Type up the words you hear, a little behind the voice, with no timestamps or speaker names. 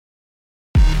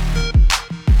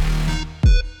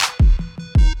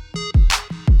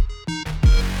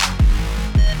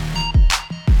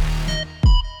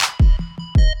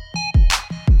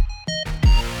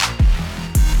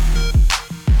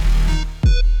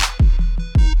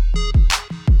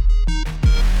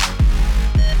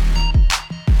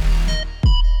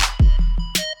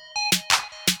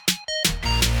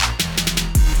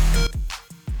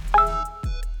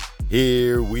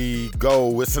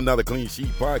go. It's another Clean Sheet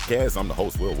podcast. I'm the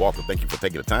host, Will Walker. Thank you for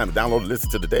taking the time to download and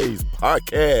listen to today's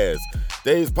podcast.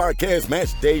 Today's podcast,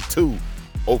 Matchday 2,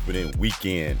 opening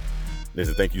weekend.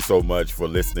 Listen, thank you so much for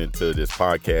listening to this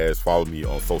podcast. Follow me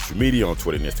on social media, on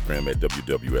Twitter and Instagram at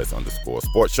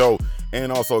WWS_sports show.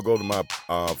 And also go to my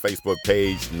Facebook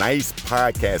page, Nice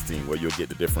Podcasting, where you'll get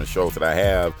the different shows that I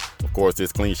have. Of course,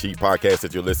 this Clean Sheet podcast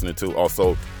that you're listening to.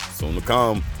 Also, soon to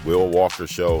come, Will Walker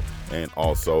Show. And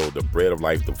also the Bread of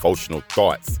Life devotional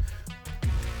thoughts.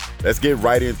 Let's get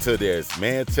right into this.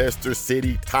 Manchester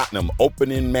City, Tottenham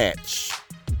opening match.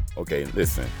 Okay,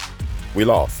 listen, we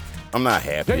lost. I'm not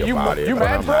happy about it, but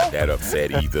I'm not that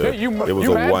upset either. It was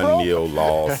a 1-0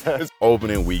 loss. It's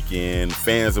opening weekend.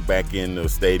 Fans are back in the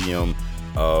stadium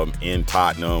in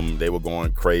Tottenham. They were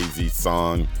going crazy.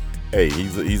 Son, hey,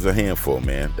 he's a handful,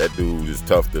 man. That dude is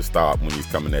tough to stop when he's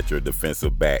coming at your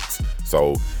defensive backs.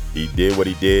 So he did what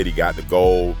he did. He got the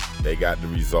goal. They got the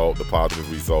result, the positive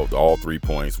result. All 3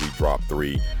 points. We dropped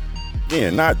 3.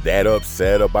 Again, not that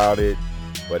upset about it,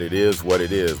 but it is what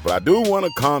it is. But I do want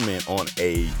to comment on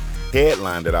a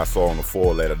headline that I saw on the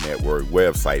 4-Letter Network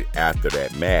website after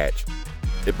that match.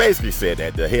 It basically said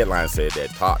that the headline said that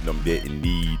Tottenham didn't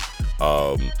need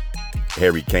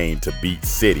Harry Kane to beat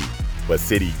City, but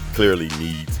City clearly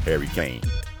needs Harry Kane.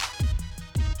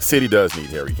 City does need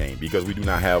Harry Kane because we do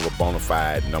not have a bona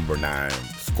fide number 9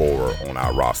 scorer on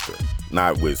our roster.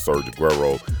 Not with Sergio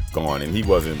Aguero gone, and he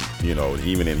wasn't,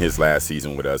 even in his last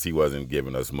season with us, he wasn't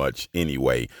giving us much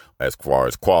anyway as far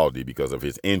as quality because of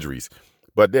his injuries.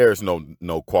 But there's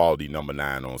no quality number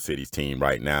 9 on City's team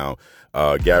right now.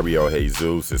 Gabriel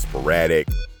Jesus is sporadic.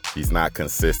 He's not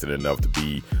consistent enough to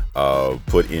be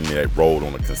put in that role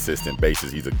on a consistent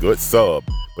basis. He's a good sub,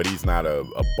 but he's not a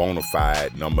bona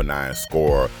fide number 9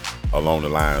 scorer along the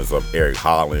lines of Eric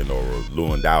Haaland or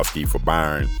Lewandowski for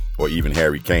Bayern or even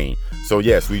Harry Kane. So,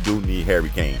 yes, we do need Harry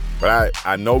Kane. But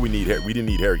I know we didn't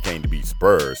need Harry Kane to beat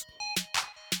Spurs.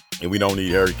 And we don't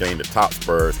need Harry Kane to top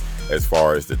Spurs as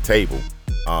far as the table,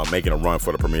 making a run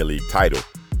for the Premier League title.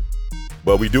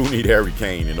 But we do need Harry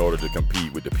Kane in order to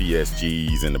compete with the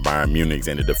PSGs and the Bayern Munichs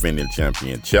and the defending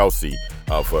champion Chelsea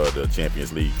for the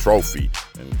Champions League trophy.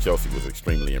 And Chelsea was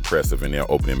extremely impressive in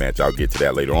their opening match. I'll get to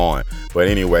that later on. But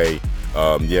anyway,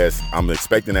 yes, I'm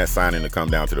expecting that signing to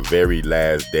come down to the very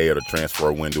last day of the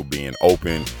transfer window being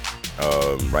open.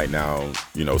 Right now,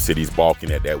 City's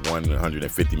balking at that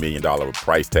 $150 million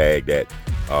price tag that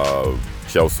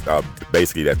Chelsea,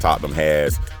 basically that Tottenham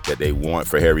has, that they want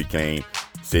for Harry Kane.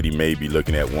 City may be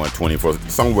looking at 120 for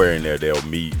somewhere in there. They'll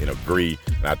meet and agree,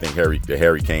 and I think the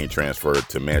Harry Kane transfer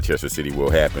to Manchester City will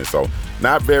happen. So,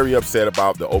 not very upset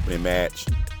about the opening match,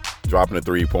 dropping the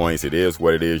 3 points. It is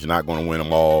what it is. You're not going to win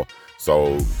them all.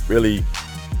 So, really,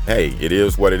 hey, it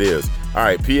is what it is. All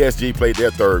right, PSG played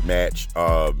their third match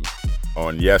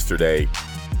on yesterday.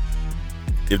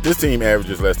 If this team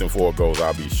averages less than 4 goals,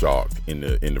 I'll be shocked in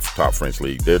the top French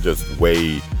league. They're just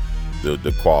way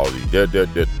the quality.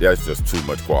 That's just too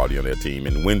much quality on their team.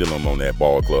 And Wijnaldum on that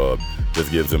ball club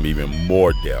just gives them even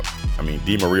more depth. I mean,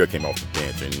 Di Maria came off the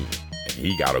bench and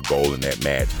he got a goal in that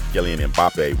match. Kylian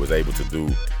Mbappe was able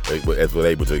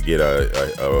to get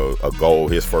a goal,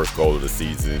 his first goal of the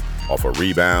season, off a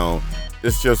rebound.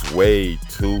 It's just way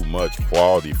too much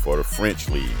quality for the French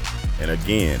league. And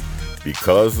again,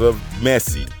 because of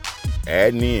Messi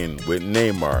adding in with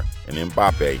Neymar and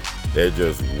Mbappe, they're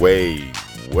just way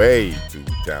too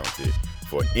talented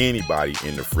for anybody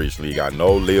in the French league. I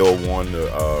know Lille won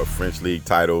the French league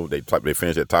title. They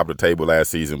finished at top of the table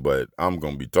last season, but I'm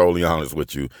going to be totally honest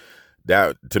with you.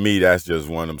 That, to me, that's just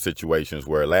one of them situations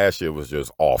where last year was just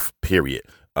off, period.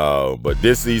 But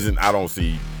this season, I don't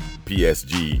see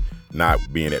PSG not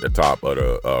being at the top of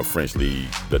the French league,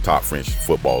 the top French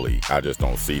football league. I just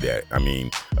don't see that. I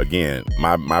mean, again,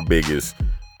 my biggest,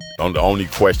 the only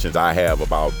questions I have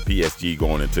about PSG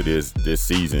going into this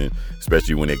season,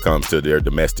 especially when it comes to their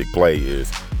domestic play,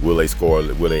 is will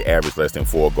they average less than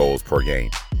 4 goals per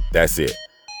game? That's it.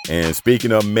 And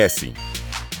speaking of Messi,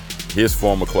 his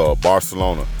former club,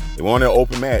 Barcelona, they won their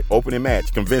opening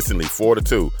match convincingly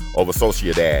 4-2 over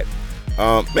Sociedad.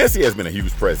 Messi has been a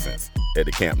huge presence at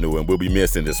the Camp Nou and will be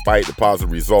missing despite the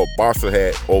positive result Barca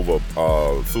had over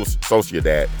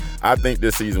Sociedad. I think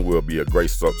this season will be a great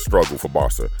struggle for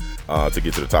Barca to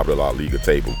get to the top of the La Liga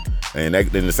table. And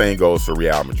then the same goes for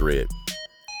Real Madrid.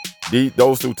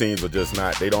 Those two teams are just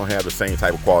not, they don't have the same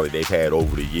type of quality they've had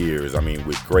over the years. I mean,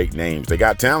 with great names. They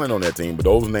got talent on their team, but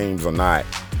those names are not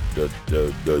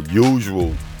the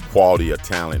usual quality of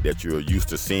talent that you're used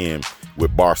to seeing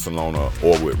with Barcelona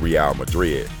or with Real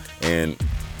Madrid. And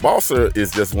Barca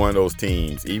is just one of those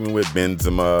teams. Even with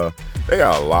Benzema, they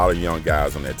got a lot of young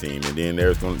guys on that team. And then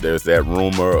there's that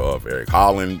rumor of Eric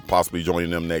Haaland possibly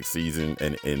joining them next season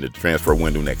and in the transfer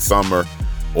window next summer,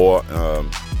 or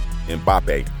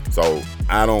Mbappe. So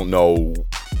I don't know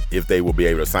if they will be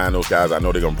able to sign those guys. I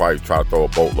know they're going to probably try to throw a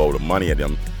boatload of money at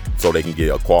them so they can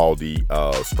get a quality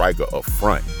striker up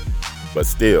front. But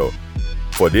still,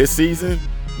 for this season,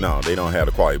 no, they don't have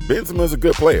the quality. Benzema's a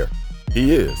good player.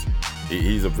 He is.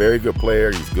 He's a very good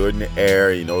player. He's good in the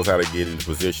air. He knows how to get into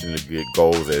position to get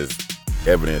goals, as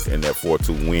evidence in that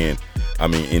 4-2 win.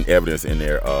 In evidence in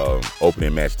their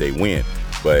opening match day win.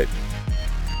 But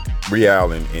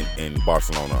Real and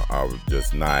Barcelona are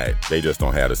just not. They just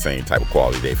don't have the same type of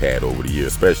quality they've had over the years,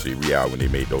 especially Real when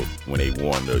they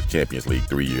won the Champions League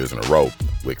 3 years in a row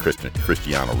with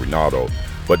Cristiano Ronaldo.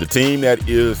 But the team that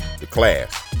is the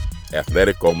class,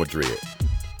 Atletico Madrid,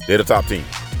 they're the top team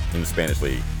in the Spanish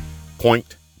league.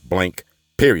 Point blank,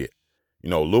 period.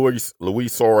 Luis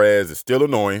Suarez is still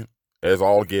annoying as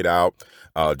all get out.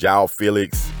 João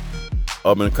Felix,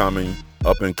 up and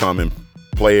coming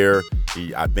player.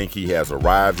 I think he has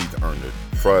arrived. He's earned the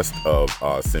trust of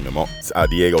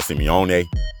Diego Simeone.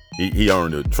 He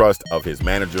earned the trust of his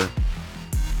manager.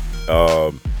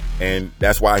 And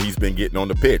that's why he's been getting on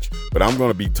the pitch. But I'm going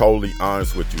to be totally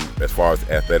honest with you as far as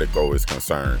Atletico is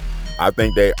concerned. I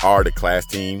think they are the class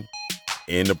team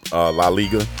in the La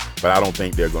Liga, but I don't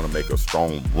think they're going to make a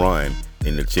strong run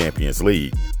in the Champions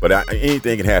League. But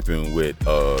anything can happen with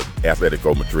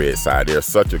Atletico Madrid side. They're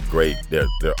such a great. They're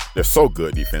so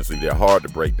good defensively. They're hard to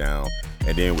break down,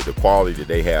 and then with the quality that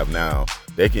they have now,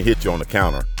 they can hit you on the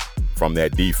counter from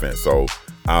that defense. So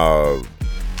I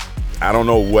don't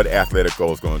know what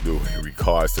Atletico is going to do in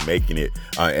regards to making it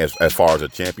as far as a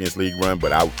Champions League run.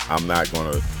 But I'm not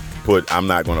going to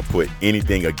put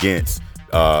anything against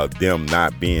them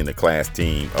not being the class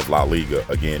team of La Liga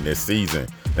again this season.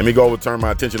 Let me turn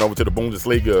my attention over to the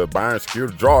Bundesliga. Bayern secured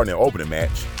a draw in their opening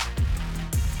match,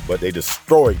 but they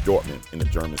destroyed Dortmund in the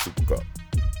German Super Cup.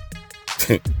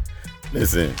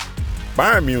 Listen,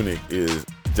 Bayern Munich is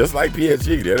just like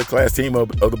PSG. They're the class team of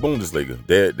the Bundesliga.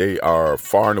 They are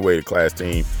far and away the class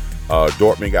team.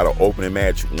 Dortmund got an opening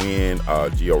match win.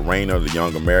 Gio Reyna, the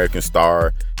young American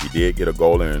star, he did get a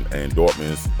goal in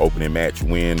Dortmund's opening match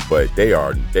win, but they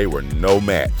were no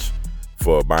match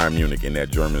for Bayern Munich in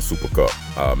that German Super Cup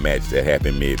match that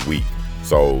happened midweek.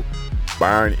 So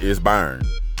Bayern is Bayern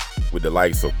with the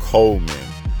likes of Coleman,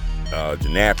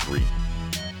 Gnabry,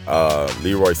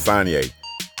 Leroy Sané,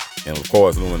 and of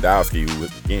course Lewandowski, who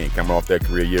was again coming off that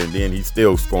career year, and then he's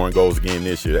still scoring goals again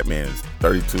this year. That man is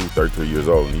 32, 33 years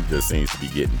old, and he just seems to be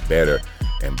getting better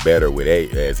and better with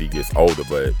age as he gets older.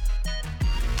 But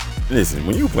listen,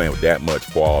 when you're playing with that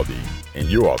much quality and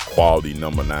you're a quality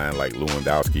number 9 like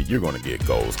Lewandowski, you're going to get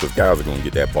goals because guys are going to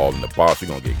get that ball in the box. You're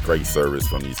going to get great service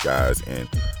from these guys. And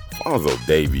Alphonso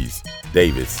Davies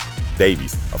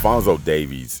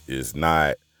is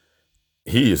not.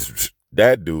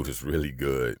 That dude is really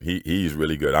good. He's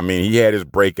really good. He had his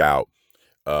breakout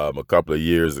a couple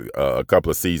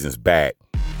of seasons back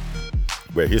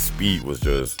where his speed was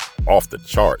just off the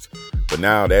charts. But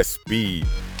now that speed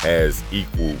has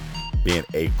equaled being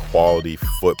a quality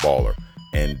footballer.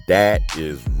 And that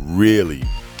is really,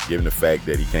 given the fact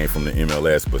that he came from the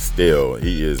MLS, but still,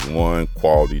 he is one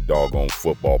quality doggone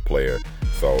football player.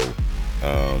 So,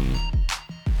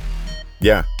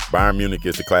 Bayern Munich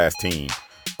is the class team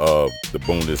of the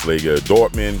Bundesliga.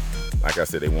 Dortmund, like I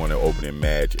said, they won their opening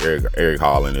match. Eric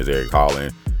Haaland is Eric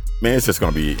Haaland. Man, it's just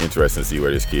going to be interesting to see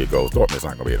where this kid goes. Dortmund's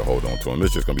not going to be able to hold on to him.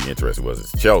 It's just going to be interesting. Was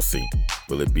it Chelsea?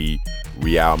 Will it be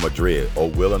Real Madrid?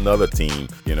 Or will another team,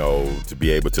 to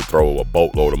be able to throw a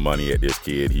boatload of money at this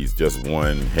kid? He's just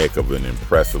one heck of an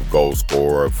impressive goal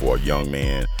scorer for a young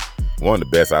man. One of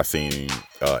the best I've seen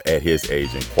at his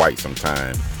age in quite some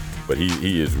time. But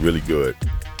he is really good.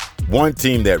 One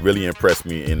team that really impressed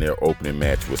me in their opening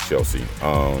match was Chelsea.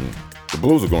 The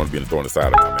Blues are going to be on the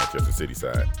side of my Manchester City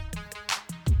side.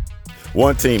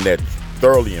 One team that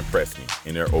thoroughly impressed me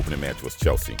in their opening match was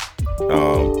Chelsea.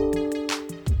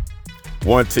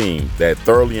 One team that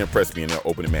thoroughly impressed me in their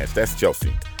opening match, that's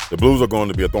Chelsea. The Blues are going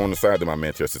to be a thorn in the side to my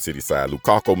Manchester City side.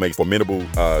 Lukaku makes a formidable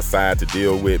side to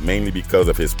deal with, mainly because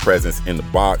of his presence in the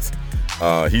box.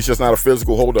 He's just not a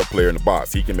physical hold-up player in the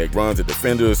box. He can make runs at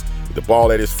defenders with the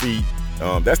ball at his feet.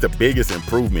 That's the biggest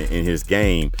improvement in his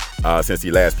game since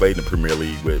he last played in the Premier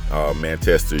League with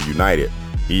Manchester United.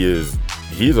 He's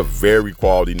a very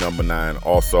quality number 9.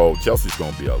 Also, Chelsea's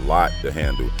going to be a lot to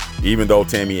handle. Even though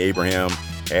Tammy Abraham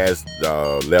has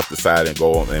left the side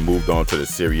and moved on to the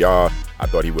Serie A, I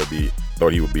thought he would be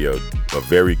Thought he would be a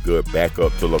very good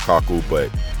backup to Lukaku,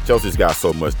 but Chelsea's got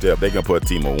so much depth. They can put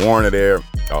Timo Werner there,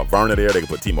 Werner there. They can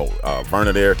put Timo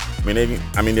Werner there.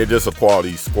 They're just a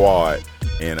quality squad,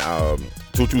 and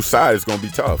 2-2 side is going to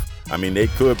be tough. They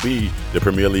could be the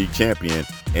Premier League champion,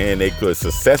 and they could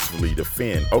successfully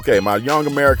defend. Okay, my young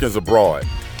Americans abroad.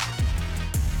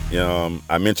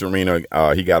 I mentioned Reina.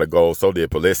 He got a goal. So did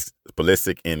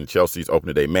Pulisic in Chelsea's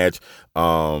opening day match.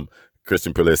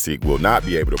 Christian Pulisic will not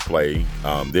be able to play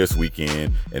this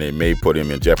weekend, and it may put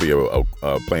him in jeopardy of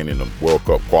playing in the World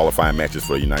Cup qualifying matches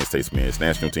for the United States men's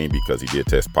national team because he did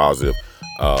test positive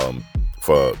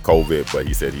for COVID, but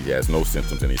he said he has no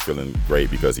symptoms and he's feeling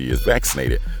great because he is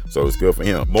vaccinated. So it's good for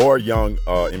him. More young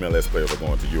MLS players are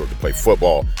going to Europe to play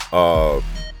football.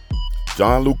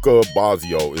 Gianluca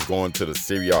Bazio is going to the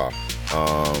Serie A,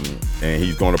 and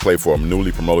he's going to play for a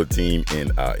newly promoted team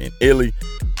in Italy.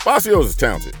 Bazio is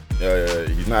talented.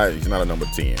 He's not a number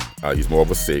 10. He's more of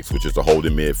a 6, which is a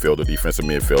holding midfielder, defensive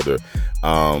midfielder.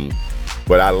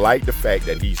 But I like the fact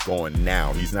that he's going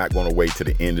now. He's not going to wait to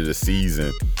the end of the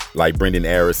season like Brendan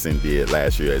Harrison did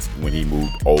last year when he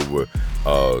moved over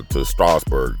to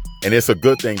Strasbourg. And it's a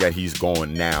good thing that he's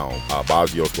going now.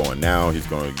 Bazio's going now. He's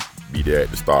going to be there at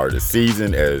the start of the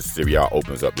season as Serie A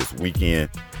opens up this weekend.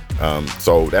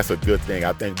 So that's a good thing.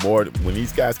 I think more when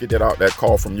these guys get that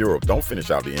call from Europe, don't finish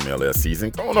out the MLS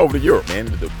season. Go on over to Europe, man.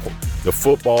 The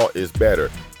football is better.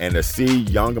 And to see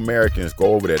young Americans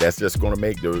go over there, that's just going to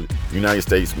make the United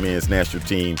States men's national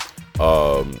team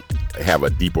have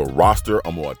a deeper roster,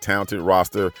 a more talented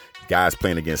roster, guys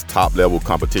playing against top-level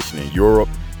competition in Europe.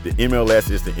 The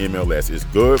MLS is the MLS. It's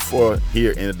good for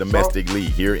here in the domestic league,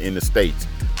 here in the States,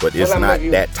 but it's not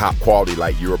that top quality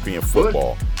like European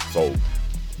football. So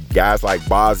guys like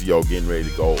Bazio getting ready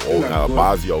to go,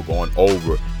 Bazio going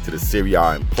over to the Serie A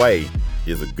and play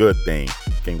is a good thing.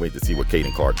 Can't wait to see what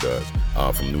Caden Clark does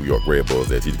from New York Red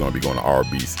Bulls, as he's going to be going to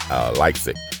RB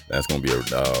Leipzig. That's going to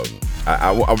be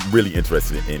I'm really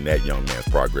interested in that young man's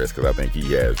progress because I think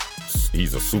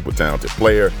he's a super talented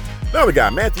player. Another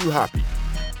guy, Matthew Hoppe.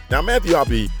 Now, Matthew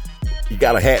Hoppe, he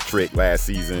got a hat trick last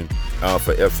season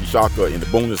for FC Schalke in the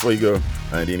Bundesliga,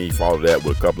 and then he followed that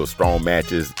with a couple of strong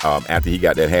matches after he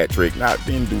got that hat trick.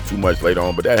 Didn't do too much later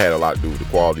on, but that had a lot to do with the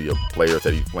quality of players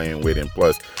that he's playing with, and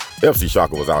plus FC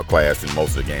Schalke was outclassed in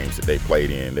most of the games that they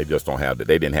played in. They just they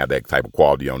didn't have that type of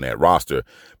quality on that roster.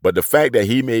 But the fact that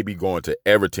he may be going to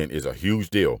Everton is a huge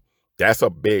deal. That's a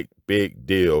big, big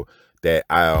deal. That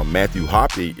Matthew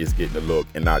Hoppe is getting a look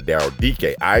and not Daryl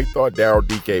Dike. I thought Daryl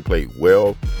Dike played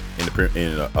well in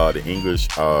the English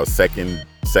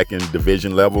second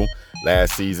division level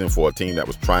last season for a team that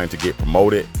was trying to get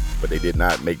promoted, but they did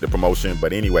not make the promotion.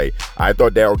 But anyway, I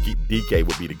thought Daryl Dike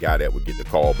would be the guy that would get the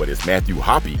call, but it's Matthew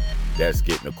Hoppe that's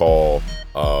getting the call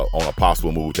on a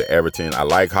possible move to Everton. I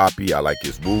like Hoppe. I like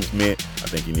his movement. I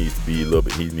think he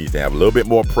needs to have a little bit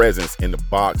more presence in the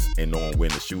box and knowing when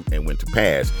to shoot and when to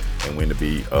pass and when to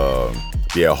be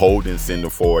a holding center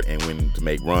forward and when to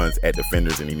make runs at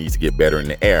defenders, and he needs to get better in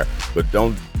the air. But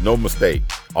no mistake,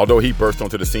 although he burst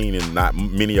onto the scene and not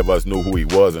many of us knew who he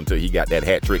was until he got that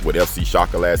hat trick with FC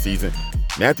Schalke last season,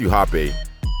 Matthew Hoppe,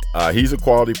 he's a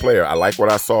quality player. I like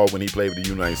what I saw when he played with the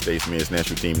United States men's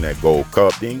national team in that Gold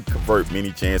Cup. Didn't convert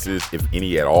many chances, if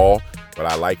any at all, but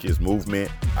I like his movement.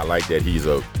 I like that he's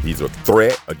a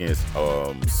threat against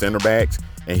center backs,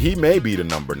 and he may be the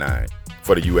number 9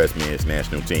 for the U.S. men's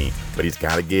national team. But he's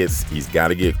got to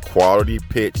get quality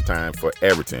pitch time for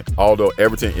Everton. Although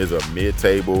Everton is a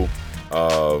mid-table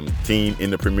team in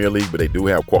the Premier League, but they do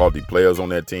have quality players on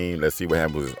that team. Let's see what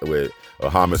happens with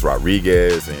James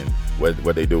Rodriguez and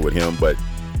what they do with him. But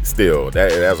still,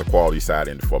 that's a quality side.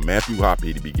 And for Matthew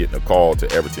Hoppe to be getting a call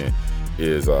to Everton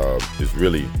is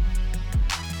really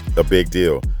a big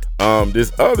deal.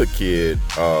 This other kid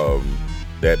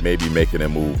that may be making a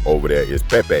move over there is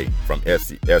Pepe from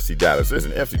FC Dallas.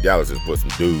 Listen, FC Dallas has put some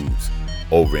dudes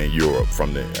over in Europe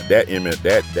from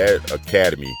that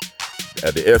academy.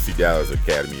 The FC Dallas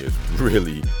Academy is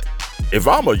really, if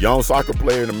I'm a young soccer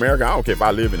player in America, I don't care if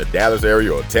I live in the Dallas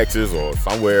area or Texas or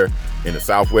somewhere in the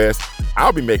Southwest,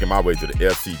 I'll be making my way to the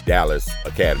FC Dallas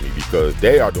Academy because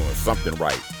they are doing something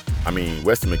right. I mean,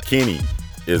 Weston McKennie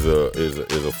is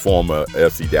a former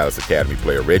FC Dallas Academy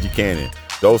player. Reggie Cannon,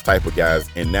 those type of guys,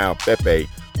 and now Pepe,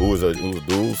 who's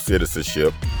dual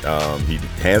citizenship. He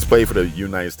has played for the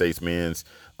United States men's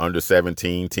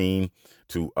under-17 team,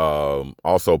 to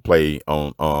also play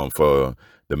on for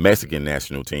the Mexican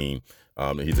national team.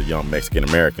 He's a young Mexican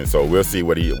American, so we'll see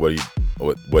what he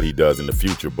does in the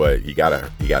future. But he got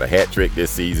a hat trick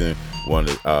this season, one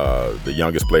of the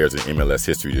youngest players in MLS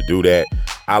history to do that.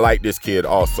 I like this kid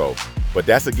also. But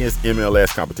that's against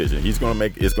MLS competition. It's going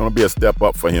to be a step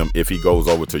up for him if he goes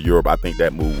over to Europe. I think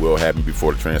that move will happen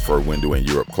before the transfer window in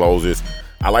Europe closes.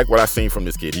 I like what I've seen from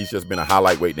this kid. He's just been a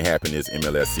highlight waiting to happen this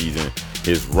MLS season.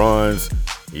 His runs,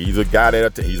 he's a guy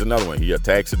he's another one. He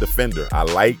attacks the defender. I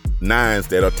like nines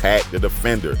that attack the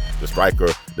defender. The striker,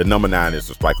 the number 9 is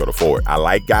the striker, the forward. I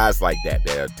like guys like that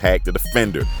attack the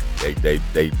defender.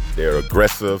 They're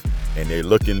aggressive and they're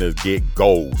looking to get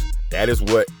goals. That is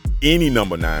what any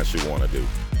number 9 should want to do.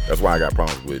 That's why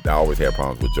I always had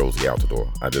problems with Josie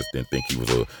Altidore. I just didn't think he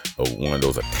was one of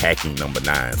those attacking number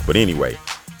 9s. But anyway,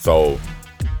 so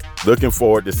looking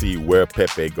forward to see where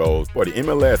Pepe goes. Boy, the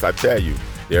MLS, I tell you,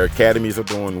 their academies are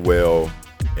doing well,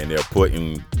 and they're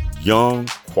putting young,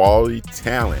 quality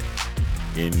talent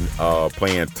in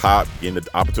getting the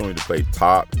opportunity to play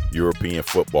top European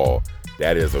football.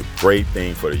 That is a great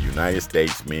thing for the United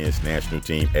States men's national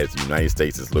team, as the United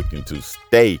States is looking to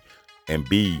stay and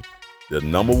be the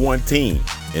number 1 team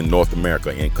in North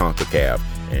America in CONCACAF.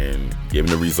 And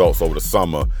given the results over the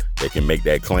summer, they can make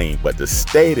that claim. But to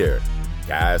stay there,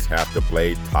 guys have to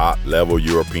play top-level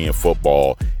European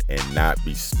football and not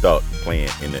be stuck playing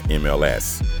in the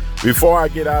MLS. Before I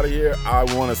get out of here, I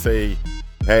want to say,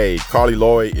 hey, Carli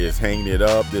Lloyd is hanging it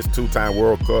up. This 2-time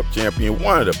World Cup champion,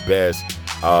 one of the best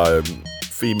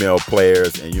female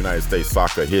players in United States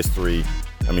soccer history.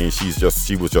 I mean, she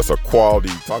was just a quality,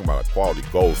 talking about a quality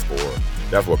goal scorer.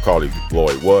 That's what Carli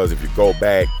Lloyd was. If you go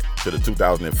back to the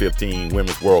 2015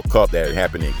 Women's World Cup that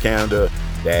happened in Canada,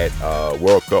 that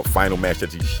World Cup final match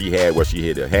that she had where she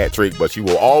hit a hat trick, but she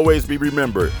will always be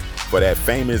remembered for that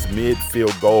famous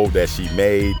midfield goal that she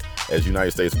made as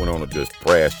United States went on to just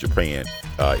thrash Japan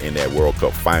in that World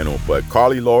Cup final. But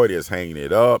Carli Lloyd is hanging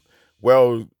it up.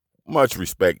 Well, much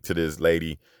respect to this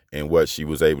lady and what she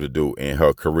was able to do in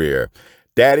her career.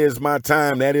 That is my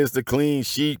time. That is the Clean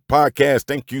Sheet Podcast.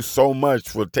 Thank you so much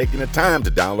for taking the time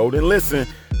to download and listen.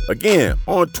 Again,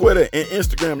 on Twitter and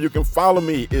Instagram, you can follow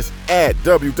me. It's at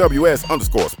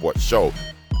WWS_sports show.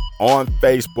 On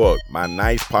Facebook, my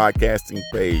nice podcasting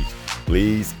page.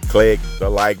 Please click the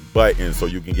like button so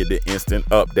you can get the instant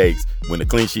updates when the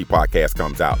Clean Sheet Podcast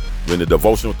comes out. When the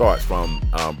devotional thoughts from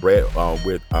Bread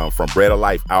of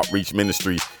Life Outreach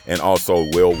Ministry and also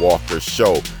Will Walker's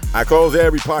show. I close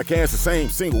every podcast the same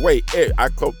single way.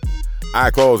 I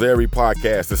close every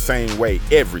podcast the same way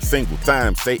every single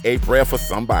time. Say a prayer for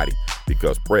somebody,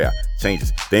 because prayer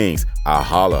changes things. I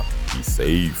holla. Be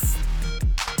safe.